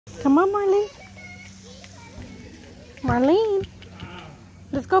Come on, Marlene. Marlene.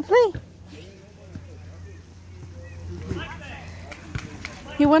 Let's go play.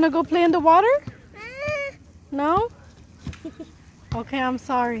 You want to go play in the water? No? Okay, I'm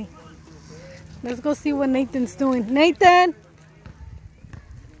sorry. Let's go see what Nathan's doing. Nathan!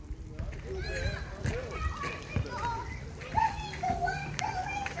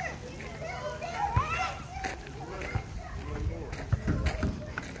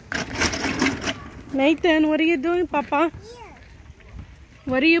 Nathan, what are you doing, Papa?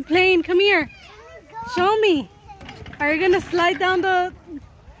 What are you playing? Come here. Show me. Are you going to slide down the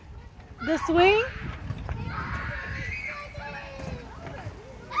swing?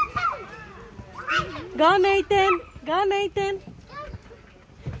 Go, Nathan. Go, Nathan.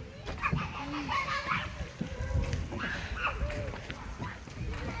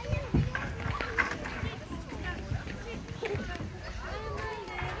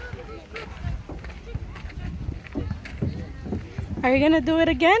 Are you going to do it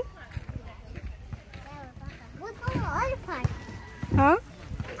again? What's on the other part? Huh?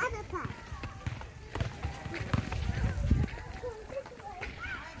 Other part.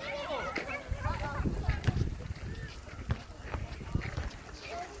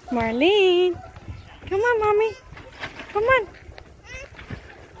 Marlene. Come on, Mommy. Come on.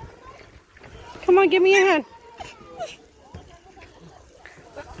 Come on, give me your hand.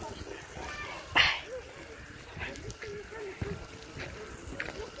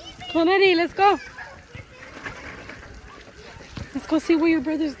 Come on, Eddie, let's go. Let's go see what your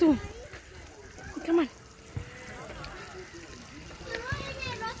brother's doing. Come on.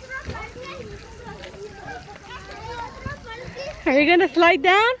 Are you gonna slide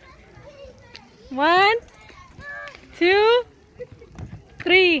down? 1, 2,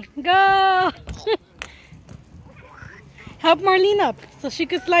 3, go! Help Marlene up so she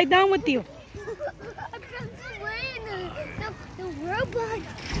can slide down with you. The robot.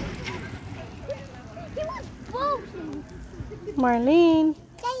 He was floating. Marlene.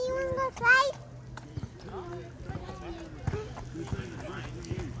 Can you want to go slide?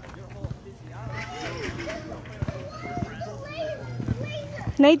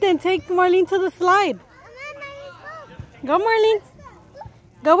 Nathan, take Marlene to the slide. Go, Marlene.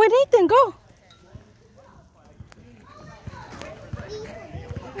 Go with Nathan, go.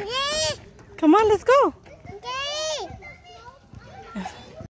 Come on, let's go.